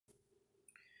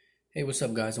Hey, what's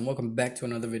up, guys, and welcome back to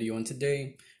another video. And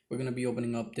today we're gonna be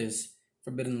opening up this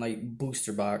Forbidden Light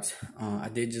booster box. I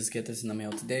did just get this in the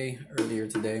mail earlier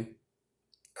today.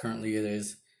 Currently, it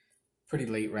is pretty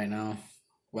late right now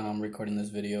when I'm recording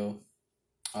this video.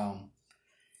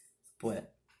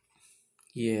 But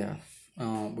yeah,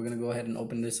 we're gonna go ahead and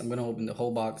open this. I'm gonna open the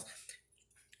whole box.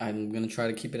 I'm gonna try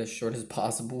to keep it as short as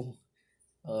possible.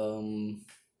 And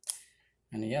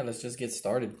yeah, let's just get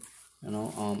started.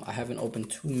 I haven't opened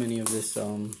too many of this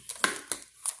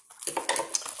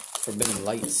Forbidden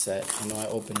Light set. I know I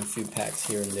opened a few packs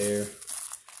here and there.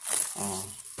 I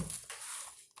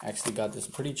actually got this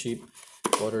pretty cheap.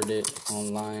 Ordered it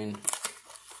online.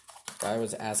 Guy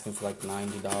was asking for like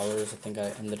 $90. I think he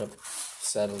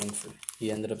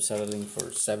ended up settling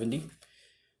for $70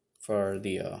 for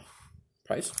the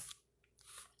price.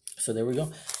 So there we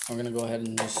go. We're gonna go ahead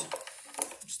and just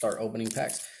start opening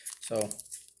packs. So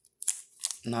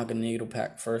Naga Needle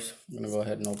pack first. I'm gonna go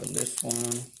ahead and open this one.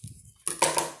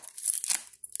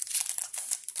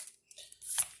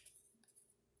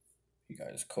 You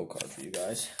guys, code card for you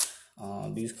guys.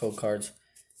 These code cards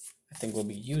I think will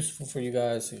be useful for you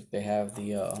guys if they have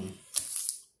the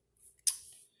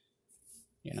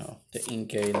the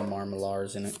Inkay, the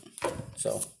Marmalars in it.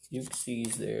 So you can see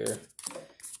these there.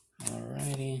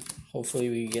 Alrighty. Hopefully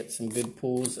we get some good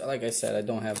pulls. Like I said, I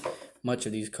don't have much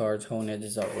of these cards. Honedge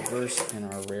is our reverse, and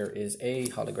our rare is a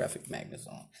holographic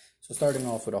Magnezone. So starting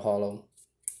off with a holo,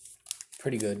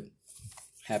 pretty good.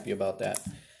 Happy about that.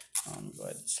 Go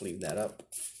ahead and sleeve that up.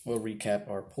 We'll recap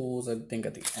our pulls, I think,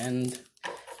 at the end.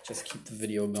 Just keep the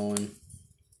video going.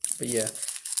 But yeah,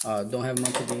 don't have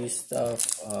much of these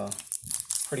stuff.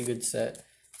 Pretty good set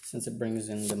since it brings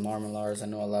in the Marmalars. I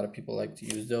know a lot of people like to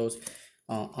use those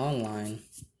online.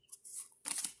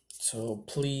 So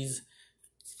please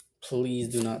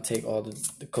do not take all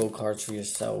the code cards for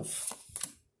yourself.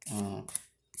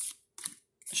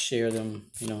 Share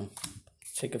them,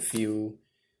 take a few,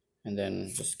 and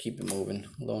then just keep it moving.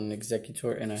 Lone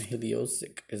Executor and a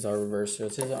Heliosic is our reverse. So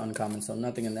this is an uncommon, so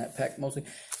nothing in that pack mostly,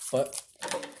 but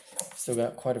still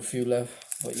got quite a few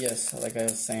left. But yes, like I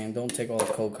was saying, don't take all the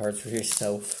code cards for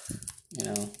yourself.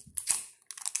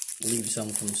 Leave some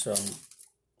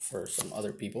for some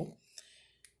other people.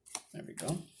 There we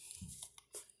go.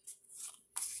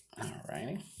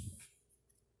 Alrighty.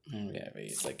 And we have a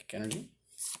Psychic Energy.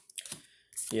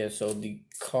 Yeah, so the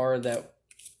card that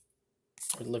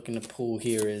we're looking to pull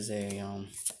here is a I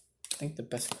think the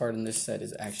best card in this set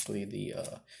is actually the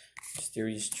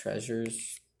Mysterious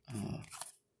Treasures.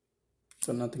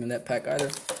 So nothing in that pack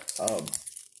either.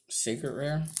 Sacred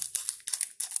Rare.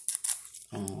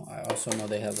 I also know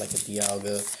they have like a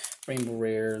Dialga, Rainbow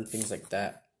Rare, and things like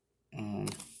that.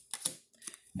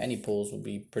 Any pulls will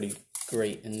be pretty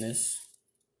great in this,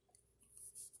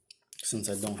 since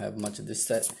I don't have much of this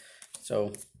set.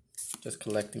 So just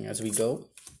collecting as we go.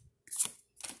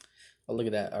 Oh, look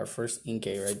at that, our first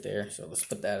Inkay right there. So let's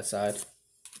put that aside.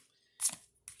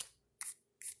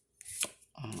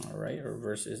 Alright,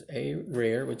 reverse is a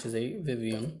rare, which is a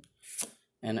Vivian.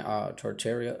 And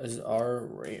Torterra is our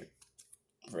rare,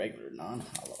 regular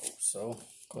non-hollow. So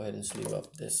go ahead and sleeve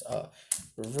up this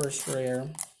reverse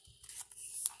rare.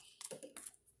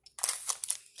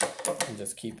 And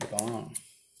just keep it on.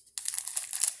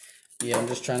 Yeah, I'm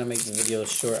just trying to make the video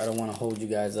short. I don't want to hold you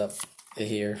guys up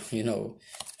here,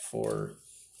 for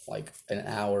like an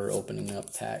hour opening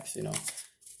up packs,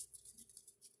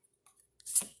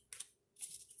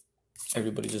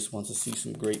 Everybody just wants to see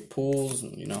some great pulls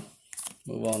and,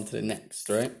 move on to the next,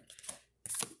 right?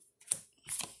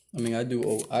 I mean, I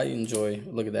enjoy,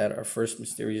 look at that, our first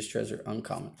Mysterious Treasure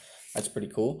uncommon. That's pretty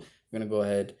cool. I'm going to go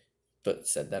ahead, but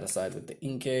set that aside with the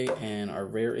Inkay, and our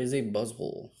rare is a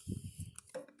Buzzwole.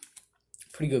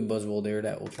 Pretty good Buzzwole there,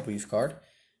 that Ultra Boost card.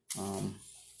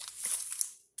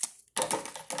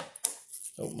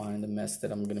 Don't mind the mess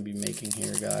that I'm going to be making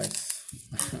here, guys.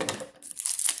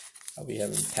 I'll be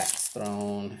having packs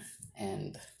thrown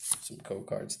and some code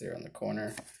cards there on the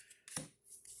corner.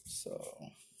 So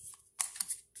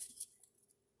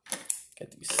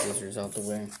get these scissors out the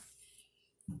way.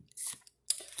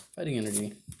 Fighting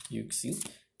Energy, Uxie,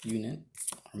 Unit,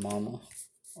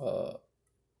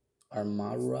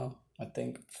 Armara, I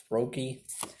think, Roki,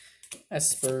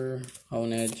 Esper,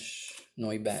 Honedge,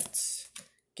 Noibat,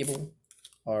 Gibble.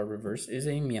 Our reverse is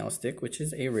a Meowstic, which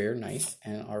is a rare, nice.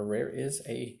 And our rare is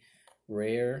a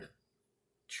rare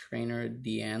Trainer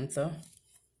Diantha.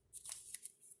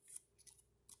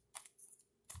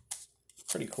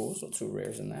 Pretty cool. So two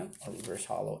rares in that. A reverse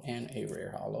hollow and a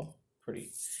rare hollow.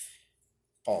 Pretty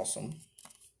awesome,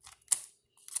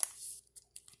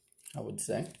 I would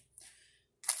say.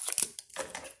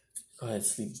 go ahead and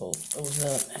sleep both those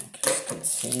up and just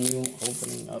continue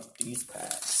opening up these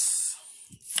packs.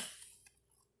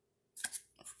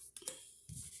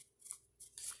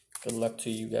 Good luck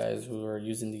to you guys who are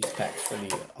using these packs for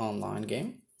the online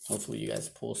game. Hopefully you guys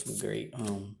pull some great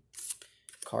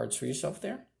cards for yourself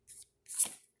there.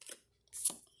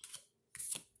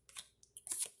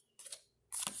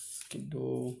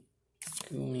 Skidoo,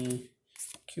 Gumi.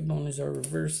 Cubone is our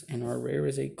reverse, and our rare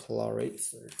is a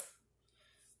Clawracer.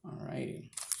 Alrighty.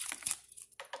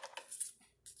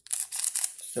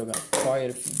 Still got quite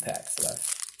a few packs left.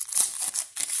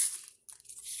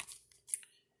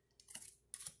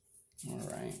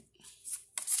 Alright.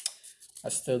 I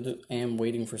still am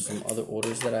waiting for some other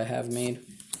orders that I have made.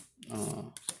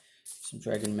 Some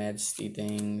Dragon Majesty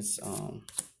things.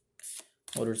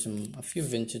 Ordered a few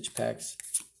vintage packs.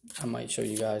 I might show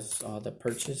you guys the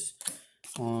purchase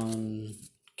on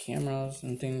cameras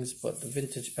and things, but the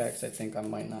vintage packs I think I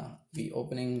might not be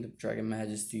opening. The Dragon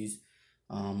Majesties,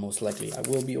 most likely I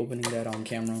will be opening that on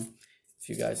camera. If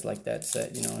you guys like that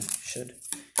set, you know, you should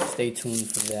stay tuned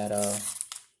for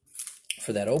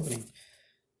that opening.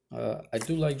 I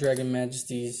do like Dragon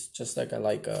Majesties, just like I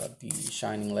like the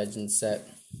Shining Legends set.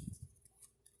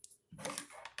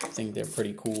 I think they're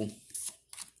pretty cool.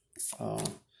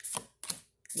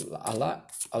 A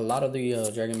lot of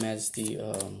the Dragon Majesty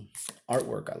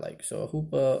artwork I like. So a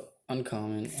Hoopa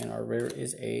uncommon, and our rare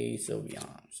is a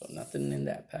Sylveon. So nothing in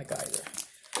that pack either.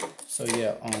 So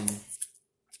yeah,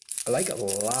 I like a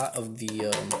lot of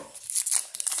the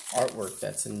artwork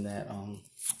that's in that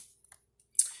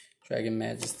Dragon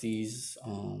Majesties,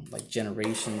 like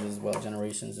Generations as well.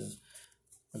 Generations is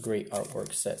a great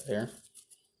artwork set there.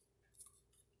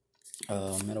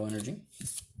 Metal Energy,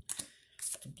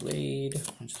 the Blade,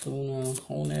 Luna,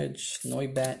 Honedge,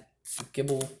 Noibat,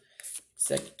 Gibble,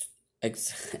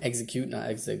 Execute, not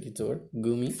Executor,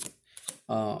 Gumi.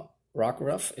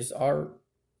 Rockruff is our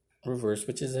reverse,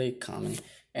 which is a common.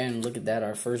 And look at that,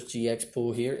 our first GX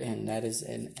pull here, and that is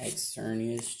an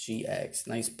Xerneas GX.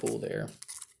 Nice pull there.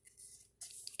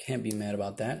 Can't be mad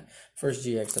about that. First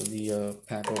GX of the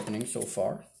pack opening so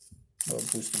far. Or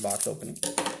booster box opening.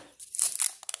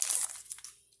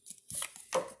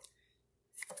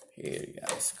 Here you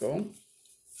guys go.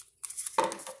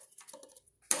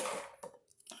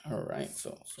 Alright,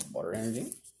 so Water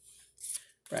Energy.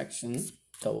 Fraction,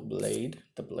 Double Blade,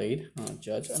 the Blade,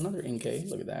 Judge, another Inkay,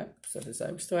 look at that. Set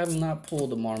aside. We still have not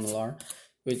pulled the Marmalar,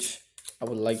 which I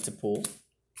would like to pull.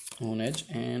 Honedge,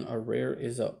 and our rare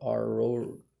is a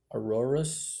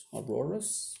Aurorus,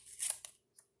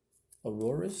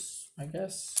 I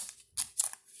guess.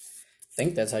 I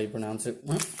think that's how you pronounce it.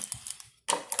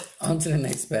 On to the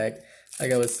next pack.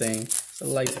 Like I was saying, I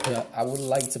would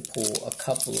like to pull a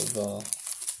couple of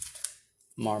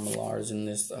Marmalars in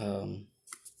this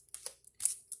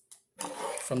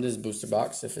from this booster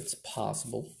box if it's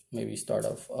possible. Maybe start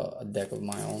off a deck of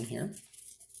my own here.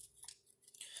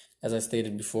 As I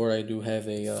stated before, I do have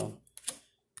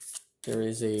there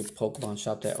is a Pokemon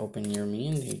shop that opened near me,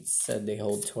 and they said they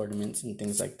hold tournaments and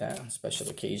things like that on special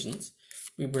occasions.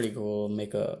 It'd be pretty cool to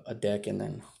make a deck and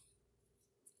then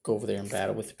go over there and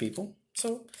battle with the people.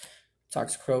 So,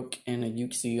 Toxicroak and a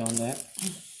Uxie on that.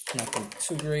 Nothing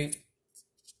too great.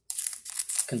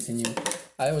 Continue.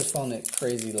 I always found it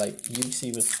crazy, like,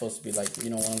 Uxie was supposed to be like, you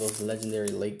know, one of those legendary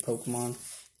lake Pokemon.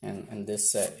 And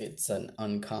this set, it's an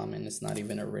uncommon. It's not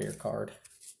even a rare card.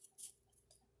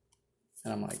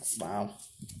 And I'm like, wow.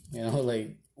 You know,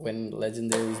 like, when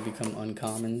legendaries become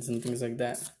uncommons and things like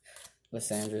that.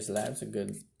 Lysandre's Labs, a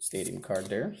good stadium card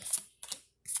there.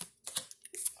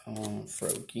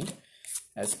 Froakie,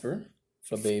 Esper,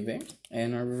 Flabebe,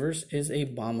 and our reverse is a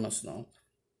Abomasnow,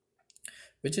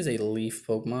 which is a leaf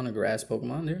Pokemon, a grass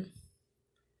Pokemon there.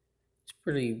 It's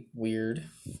pretty weird,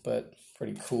 but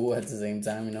pretty cool at the same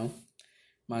time, you know.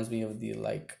 Reminds me of the,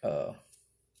 like, what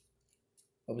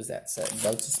was that set?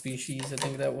 Delta Species, I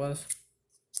think that was.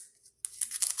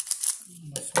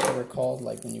 What's what they're called?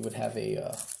 Like when you would have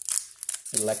a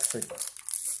electric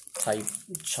type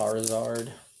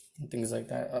Charizard and things like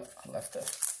that. Oh, I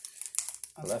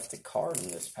left a card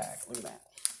in this pack. Look at that.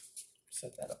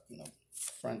 Set that up in the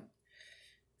front.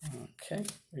 Okay,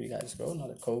 there you guys go.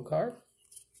 Another code card.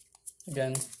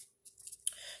 Again,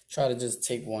 try to just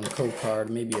take one code card,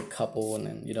 maybe a couple, and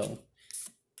then, you know,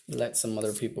 let some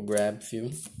other people grab a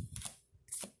few.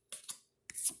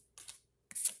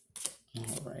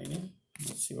 Alrighty,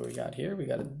 let's see what we got here. We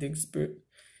got a Diggersby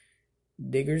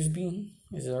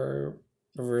is our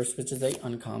reverse, which is a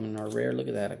uncommon. Our rare, look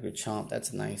at that, a Garchomp.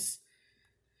 That's a nice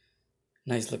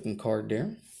looking card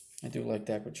there. I do like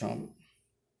that Garchomp.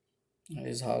 It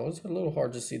is hollow. It's a little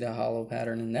hard to see that hollow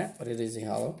pattern in that, but it is a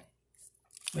hollow.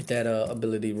 With that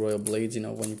ability, Royal Blades, you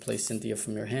know, when you play Cynthia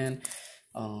from your hand,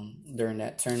 during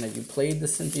that turn that you played the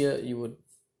Cynthia, you would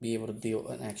be able to deal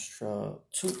an extra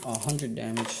 100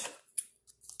 damage,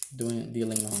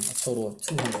 dealing a total of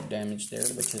 200 damage there,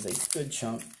 which is a good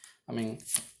chunk. I mean,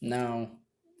 now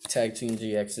Tag Team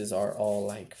GXs are all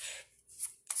like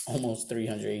almost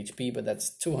 300 HP, but that's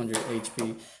 200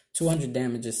 HP. 200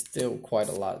 damage is still quite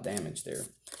a lot of damage there.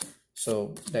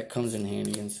 So that comes in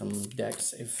handy in some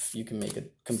decks if you can make a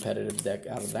competitive deck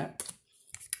out of that.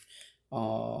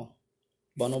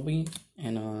 Bunnelby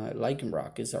and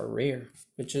Lycanroc is our rare,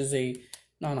 which is a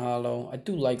non-hollow. I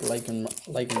do like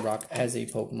Lycanroc as a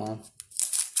Pokemon.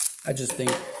 I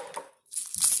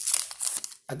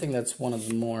think that's one of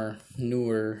the more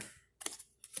newer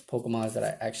Pokemon that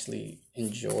I actually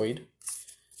enjoyed.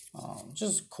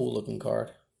 Just a cool looking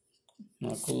card.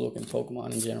 Cool looking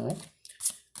Pokemon in general.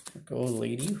 There go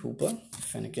Lady, Hoopa,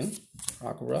 Fennekin,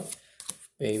 Rockruff,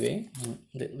 Baby,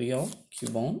 Litleo,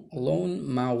 Cubone. Alone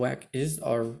Mawak is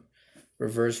our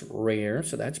reverse rare,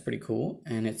 so that's pretty cool.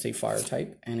 And it's a fire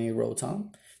type and a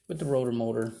Rotom with the Rotor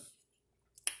Motor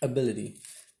ability.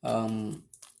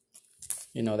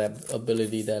 You know, that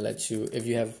ability that lets you, if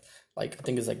you have like, I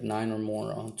think it's like 9 or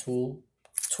more tool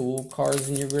cards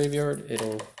in your graveyard,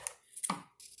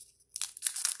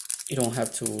 you don't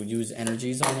have to use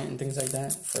energies on it and things like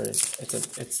that. For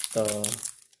it's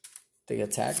the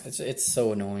attack. It's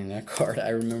so annoying, that card.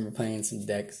 I remember playing some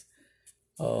decks,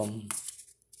 some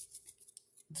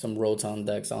Rotom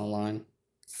decks online.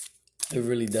 It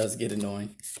really does get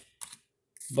annoying,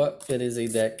 but it is a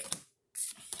deck,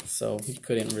 so he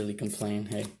couldn't really complain.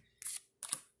 Hey,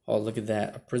 oh, look at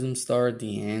that, a Prism Star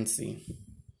Diancie.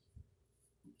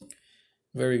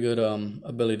 Very good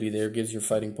ability there. Gives your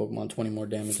fighting Pokemon 20 more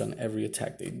damage on every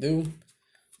attack they do,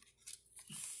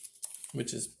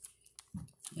 which is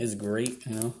great,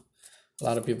 you know. A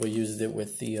lot of people used it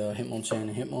with the Hitmonchan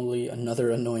and Hitmonlee,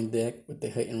 another annoying deck with the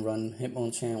hit and run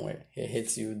Hitmonchan where it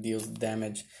hits you, deals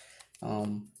damage.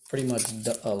 Pretty much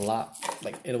a lot,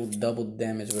 like it'll double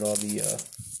damage with all the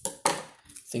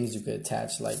things you could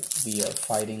attach, like the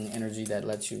fighting energy that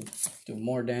lets you do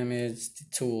more damage. The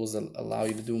tools allow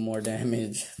you to do more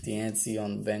damage. The Diancie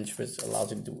on the bench, which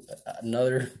allows you to do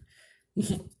another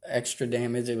extra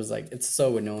damage. It was like, it's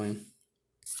so annoying.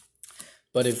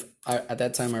 But at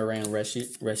that time I ran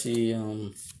Reshizard,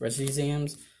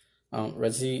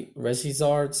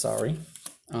 sorry.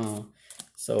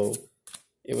 So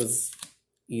it was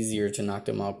easier to knock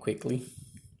them out quickly,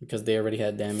 because they already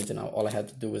had damage, and all I had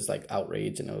to do was like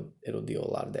outrage, and it'll deal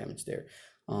a lot of damage there.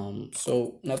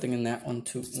 So nothing in that one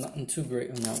nothing too great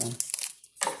on that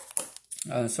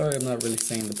one. Sorry, I'm not really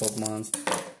saying the Pokemon's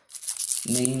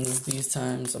names these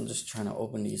times. I'm just trying to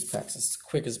open these packs as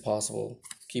quick as possible,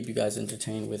 keep you guys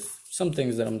entertained with some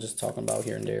things that I'm just talking about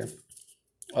here and there.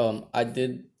 I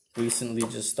did recently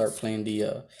just start playing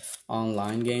the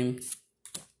online game,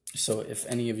 so if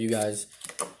any of you guys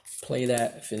play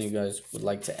that, if any of you guys would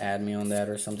like to add me on that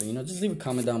or something, you know, just leave a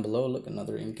comment down below. Look,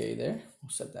 another Inkay there.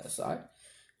 We'll set that aside.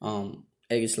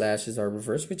 Aegislash is our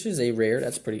reverse, which is a rare.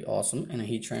 That's pretty awesome, and a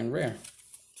Heatran rare.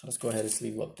 So let's go ahead and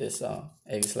sleeve up this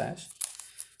Aegislash.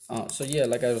 So yeah,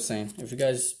 like I was saying, if you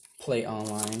guys play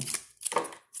online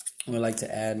and would like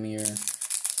to add me or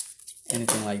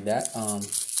anything like that,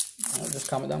 just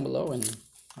comment down below, and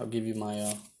I'll give you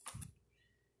my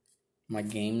my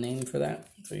game name for that,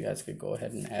 so you guys could go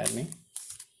ahead and add me.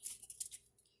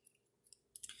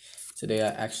 Today I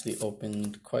actually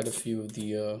opened quite a few of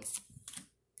the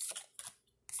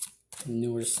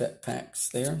newer set packs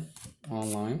there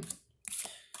online.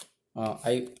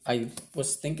 I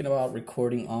was thinking about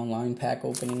recording online pack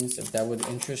openings. If that would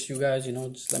interest you guys, you know,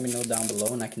 just let me know down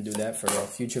below, and I can do that for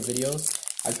future videos.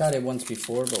 I tried it once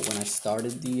before, but when I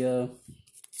started the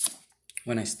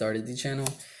channel,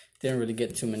 didn't really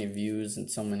get too many views, and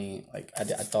so many, like, I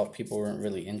thought people weren't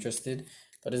really interested.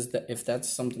 But if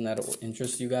that's something that will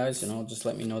interest you guys, you know, just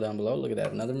let me know down below. Look at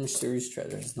that, another Mysterious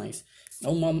Treasure. It's nice.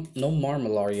 No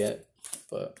Marmalar yet,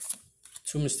 but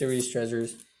 2 Mysterious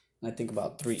Treasures, and I think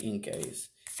about 3 Inkays.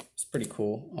 It's pretty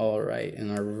cool. All right,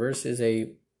 and our reverse is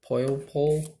a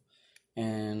Poyopole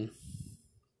and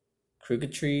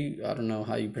Krigatree. I don't know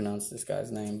how you pronounce this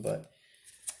guy's name, but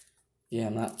yeah,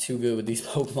 I'm not too good with these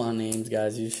Pokemon names,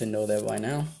 guys. You should know that by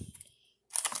now.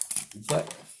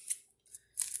 But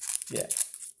yeah,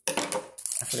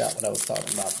 I forgot what I was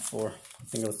talking about before. I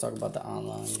think I was talking about the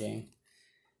online game.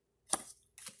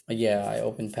 But yeah, I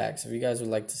opened packs. If you guys would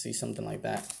like to see something like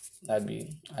that, I'd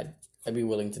be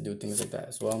willing to do things like that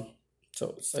as well.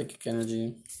 So Psychic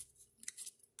Energy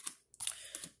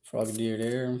Frogadier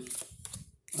there.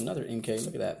 Another Inkay.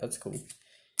 Look at that. That's cool.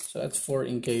 So that's 4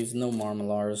 Inkays, no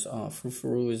Marmalars.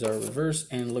 Furfuru is our reverse.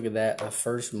 And look at that. A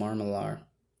first Marmalar.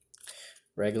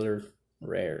 Regular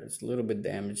rare. It's a little bit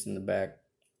damaged in the back.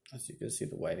 As you can see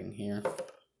the whiting here.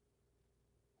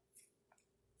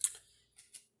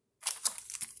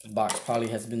 The box probably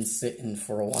has been sitting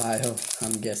for a while.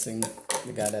 I'm guessing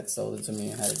the guy that sold it to me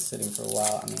had it sitting for a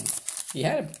while. I mean, he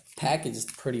had it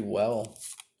packaged pretty well,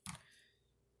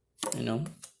 you know,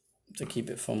 to keep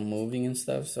it from moving and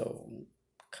stuff. So,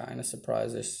 kind of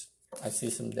surprised. I see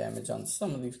some damage on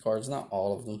some of these cards, not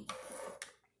all of them.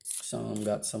 Some of them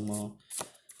got some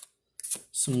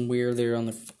wear there on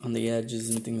the edges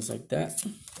and things like that.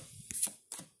 I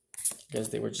guess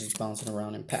they were just bouncing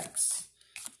around in packs.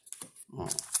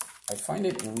 I find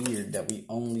it weird that we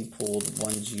only pulled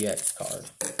one GX card.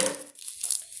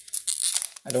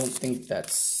 I don't think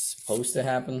that's supposed to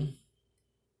happen.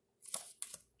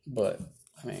 But,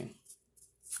 I mean,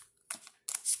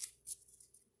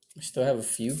 we still have a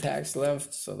few packs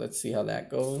left, so let's see how that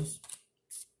goes.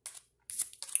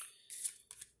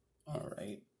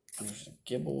 Alright, there's a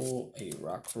Gible, a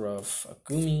Rockruff, a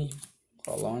Gumi,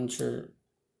 a Launcher,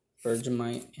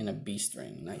 Bergamite, and a Beast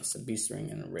Ring. Nice, a Beast Ring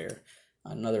and a rare.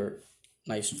 Another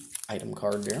nice item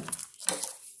card there.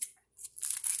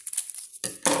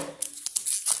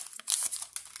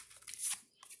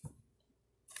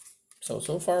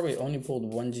 So far we only pulled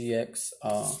one GX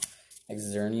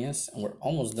Xerneas, and we're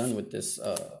almost done with this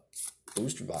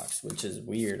booster box, which is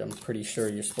weird. I'm pretty sure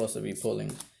you're supposed to be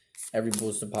pulling every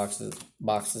booster box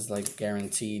is like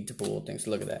guaranteed to pull things.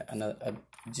 Look at that, a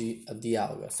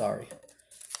Dialga. Sorry.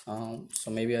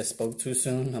 So maybe I spoke too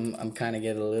soon. I'm kind of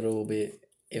getting a little bit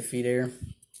iffy there.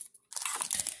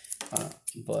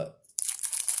 But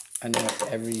I know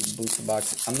every booster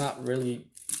box, I'm not really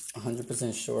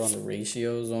 100% sure on the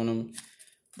ratios on them,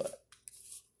 but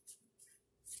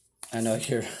I know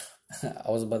you're, I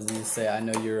was about to say, I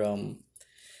know you're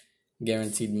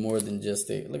guaranteed more than just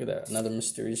a, look at that, another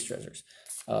Mysterious Treasures.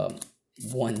 1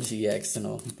 GX in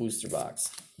a booster box.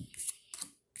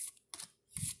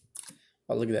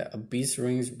 Oh, look at that, a Beast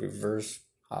Rings reverse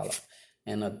hollow.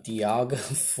 And a Dialga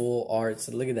full art.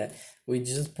 So look at that. We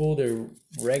just pulled a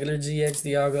regular GX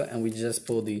Dialga, and we just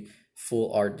pulled the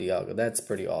full art Dialga. That's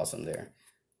pretty awesome there.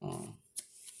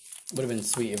 Would have been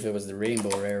sweet if it was the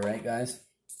rainbow rare, right, guys?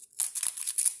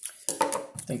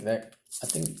 I think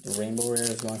the rainbow rare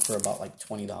is going for about like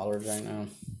 $20 right now.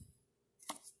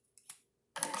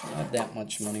 Not that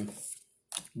much money,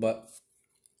 but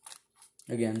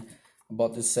again, I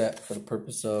bought this set for the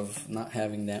purpose of not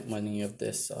having that many of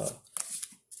this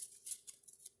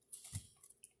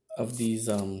of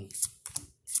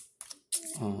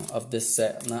this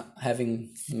set, not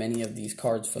having many of these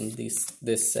cards from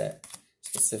this set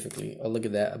specifically. Oh, look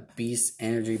at that, a Beast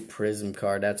Energy Prism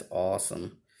card. That's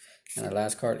awesome. And our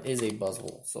last card is a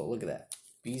Buzzwole. So look at that,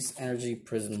 Beast Energy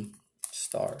Prism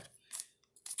Star.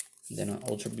 And then an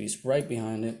Ultra Beast right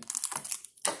behind it.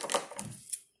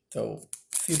 So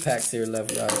a few packs here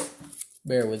left, guys.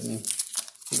 Bear with me.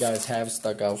 You guys have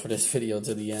stuck out for this video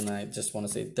to the end. I just want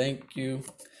to say thank you.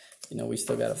 You know, we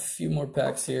still got a few more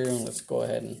packs here, and let's go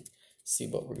ahead and see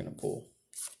what we're gonna pull.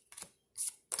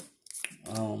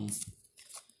 I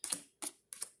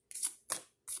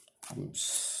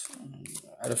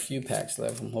had a few packs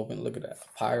left. I'm hoping. Look at that,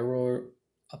 Pyroar.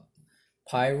 I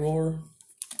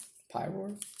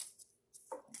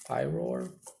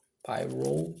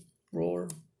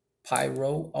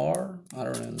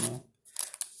don't even know.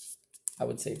 I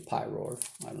would say Pyroar.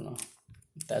 I don't know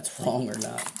if that's wrong or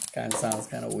not. Kind of sounds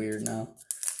kind of weird now.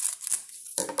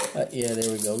 But yeah,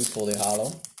 there we go. We pulled a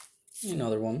holo.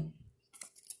 Another one.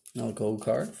 Another gold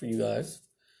card for you guys.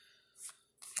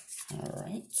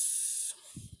 Alright.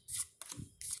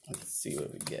 Let's see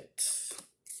what we get.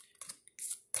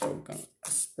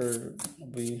 Esper,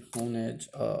 Honedge.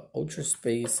 Ultra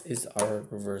Space is our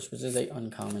reverse, which is a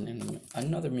uncommon, and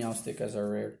another Meowstic as our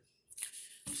rare.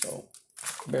 So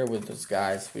bear with us,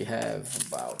 guys. We have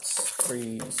about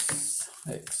 3, 6.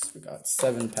 We got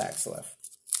 7 packs left.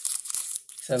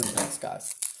 7 packs,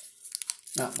 guys.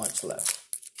 Not much left.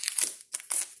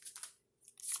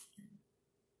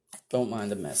 Don't mind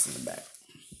the mess in the back.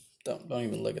 Don't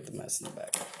even look at the mess in the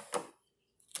back.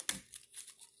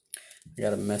 We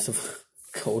got a mess of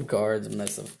code cards, a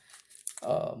mess of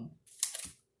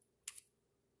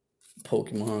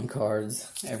Pokemon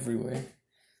cards everywhere.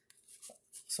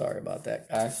 Sorry about that,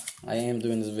 guys. I am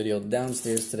doing this video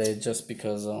downstairs today just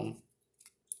because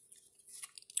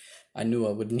I knew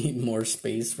I would need more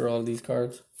space for all these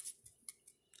cards.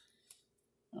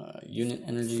 Unit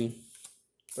Energy,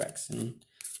 Braxton,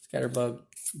 Scatterbug,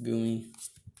 Goomy,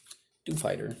 Do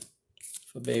Fighter,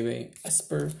 Fabebe,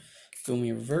 Esper,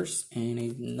 Goomy reverse, and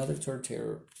another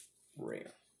Torterra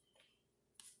rare.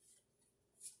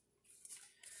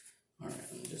 Alright,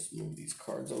 let me just move these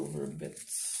cards over a bit.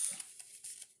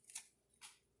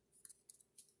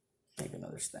 Make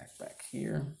another stack back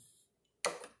here.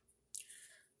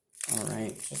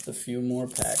 Alright, just a few more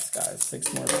packs, guys.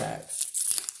 6 more packs.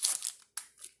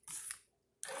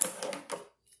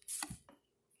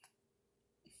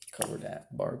 Cover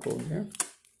that barcode here.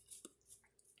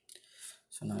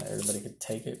 So now everybody could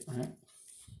take it, right?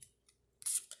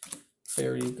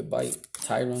 Fairy, Goodbye,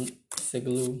 Tyrant,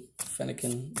 Sigaloo,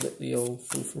 Fennekin, Litleo,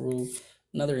 Furfuru,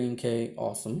 another Inkay,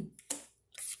 awesome.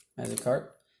 Magikarp.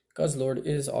 Guzzlord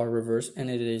is our reverse, and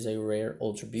it is a rare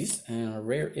Ultra Beast, and our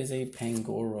rare is a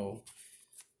Pangoro.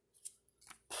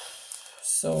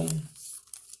 So,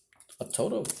 a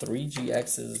total of 3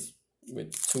 GXs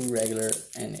with 2 regular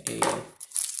and a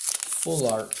full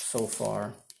art so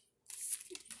far.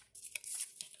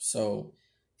 So,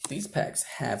 these packs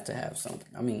have to have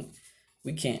something. I mean,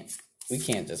 we can't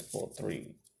just pull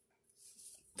three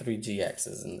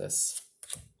GXs in this.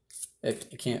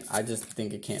 It can't. I just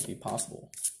think it can't be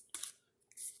possible.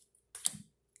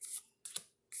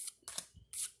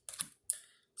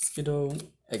 Skiddo,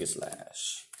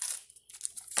 Aegislash.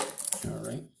 All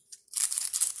right.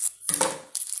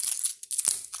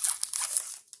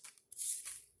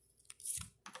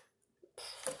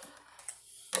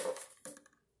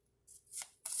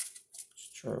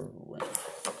 Sure.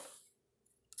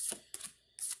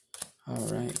 All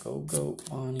right. Go,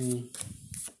 Bonnie.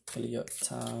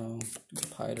 Piliuptile,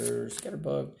 Piter,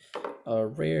 Scatterbug,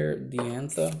 rare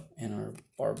Diantha, and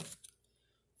our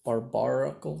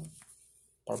Barbaracle.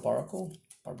 I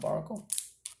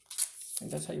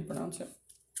think that's how you pronounce it.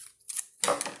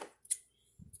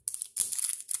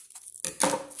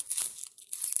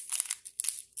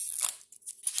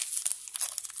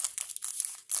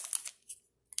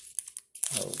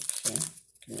 Okay,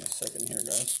 give me a second here,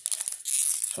 guys.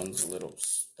 This one's a little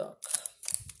stuck.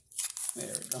 There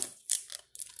we go.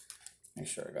 Make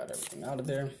sure I got everything out of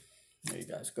there. There you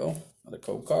guys go. Another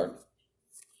code card.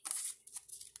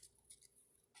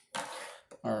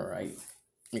 Alright.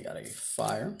 We got a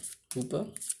Fire, Hoopa,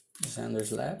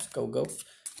 Sanders Labs, Go-Go,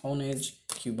 Honedge,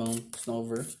 Cubone,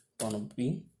 Snover,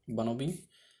 Bunnelby,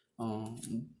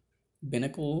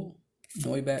 Binnacle,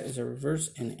 Noibat is a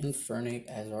reverse, and Infernape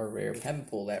as our rare. We haven't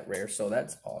pulled that rare, so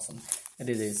that's awesome. And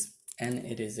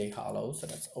it is a holo, so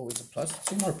that's always a plus.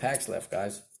 2 more packs left,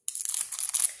 guys.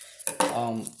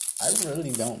 I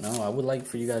really don't know. I would like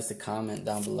for you guys to comment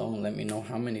down below and let me know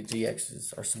how many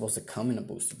GXs are supposed to come in a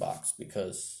booster box,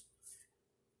 because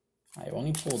I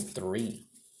only pulled 3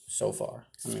 so far.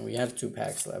 I mean, we have 2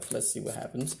 packs left. Let's see what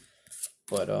happens.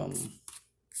 But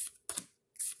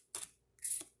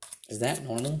is that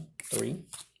normal? 3?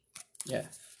 Yeah.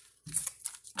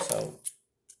 So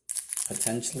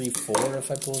potentially 4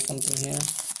 if I pull something here.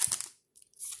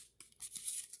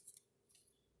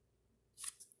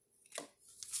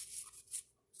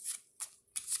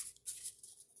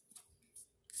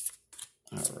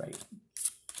 Alright.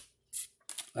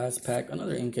 Last pack,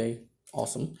 another Inkay.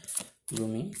 Awesome.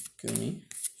 Goomy,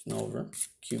 Snover,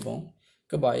 Cubone.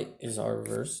 Goodbye is our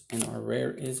reverse, and our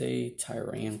rare is a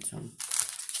Tyranitar.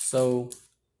 So,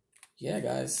 yeah,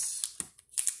 guys.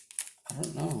 I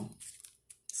don't know.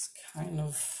 It's kind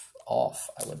of off,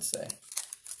 I would say.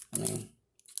 I mean,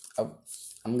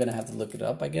 I'm gonna have to look it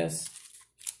up, I guess.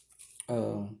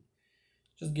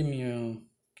 Just give me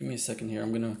a second here.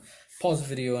 I'm gonna pause the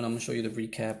video and I'm gonna show you the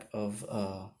recap of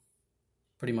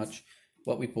pretty much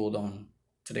what we pulled on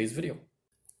today's video.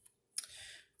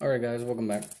 Alright guys, welcome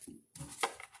back.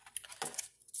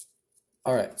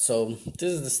 Alright, so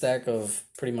this is the stack of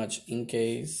pretty much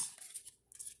Inkays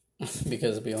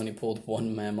because we only pulled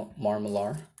 1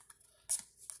 Marmalar.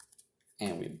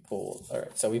 And we pulled,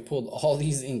 alright, so we pulled all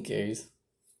these Inkays.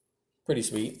 Pretty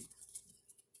sweet.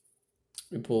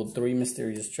 We pulled 3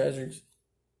 Mysterious Treasures.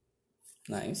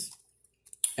 Nice.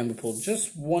 And we pulled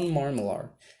just 1 Marmalar.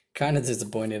 Kind of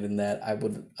disappointed in that. I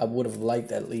would have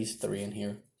liked at least 3 in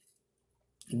here.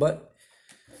 But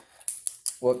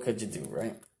what could you do,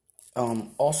 right?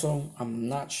 Also, I'm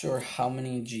not sure how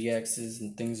many GXs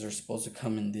and things are supposed to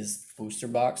come in this booster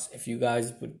box. If you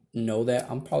guys would know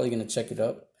that, I'm probably going to check it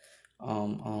up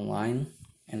online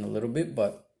in a little bit.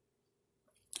 But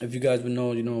if you guys would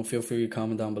know, feel free to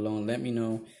comment down below and let me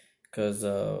know, because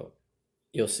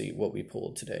you'll see what we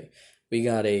pulled today. We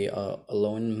got a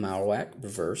Alolan Marowak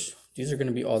reverse. These are going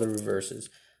to be all the reverses.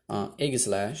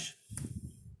 Aegislash,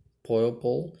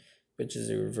 Poilpole, which is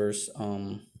a reverse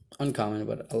uncommon,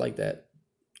 but I like that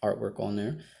artwork on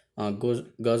there.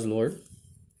 Guzzlord,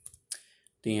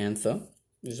 Diantha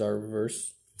is our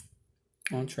reverse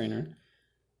on trainer.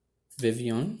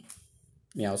 Vivian,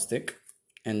 Meowstic,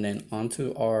 and then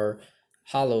onto our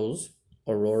hollows,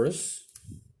 Aurorus,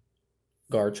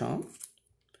 Garchomp,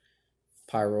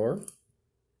 Pyroar,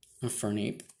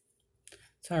 Fernape,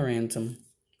 Tyrantum,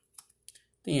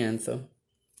 Diantha,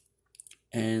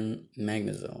 and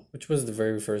Magnezone, which was the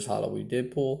very first hollow we did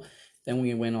pull. Then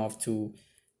we went off to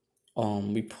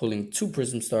we pulling 2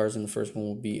 Prism Stars, and the first one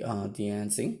will be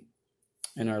Diancie.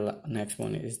 And our next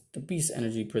one is the Beast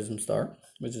Energy Prism Star,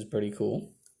 which is pretty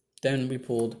cool. Then we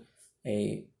pulled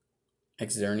a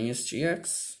Xerneas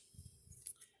GX,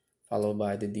 followed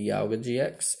by the Dialga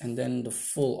GX, and then the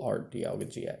full art Dialga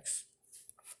GX.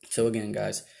 So again,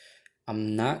 guys,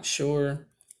 I'm not sure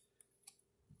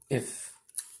if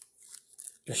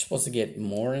you're supposed to get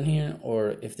more in here,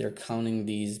 or if they're counting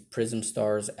these Prism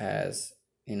Stars as,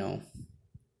 you know,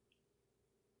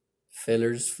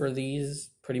 fillers for these,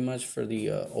 pretty much for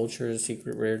the ultra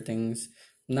secret rare things.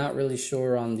 Not really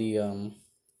sure on the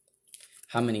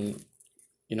how many,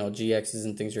 you know, GXs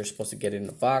and things you're supposed to get in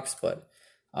the box, but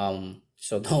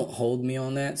so don't hold me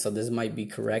on that. So this might be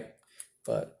correct,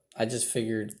 but I just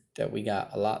figured that we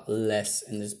got a lot less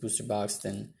in this booster box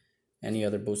than any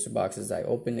other booster boxes I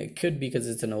opened. It could be because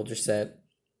it's an older set,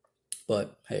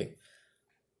 but hey,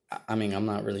 I mean, I'm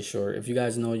not really sure. If you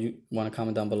guys know, you want to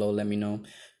comment down below, let me know.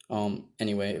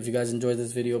 Anyway, if you guys enjoyed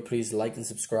this video, please like and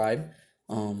subscribe.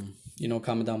 You know,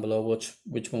 comment down below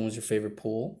which one was your favorite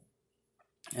pull.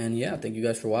 And yeah, thank you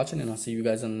guys for watching, and I'll see you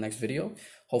guys on the next video.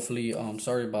 Hopefully,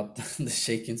 sorry about the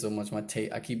shaking so much.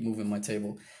 I keep moving my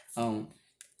table.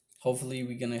 Hopefully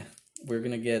we're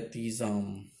gonna get these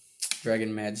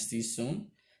Dragon Majesties soon,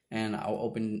 and I'll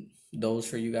open those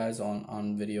for you guys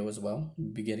on video as well.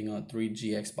 We'll be getting on 3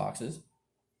 GX boxes.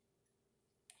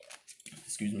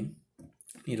 Excuse me.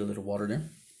 Need a little water there.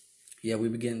 Yeah,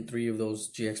 we'll be getting 3 of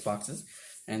those GX boxes,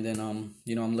 and then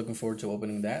you know, I'm looking forward to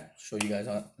opening that. Show you guys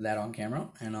that on camera,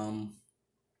 and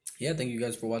yeah, thank you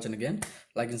guys for watching again.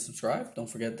 Like and subscribe. Don't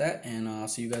forget that, and I'll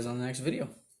see you guys on the next video.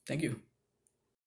 Thank you.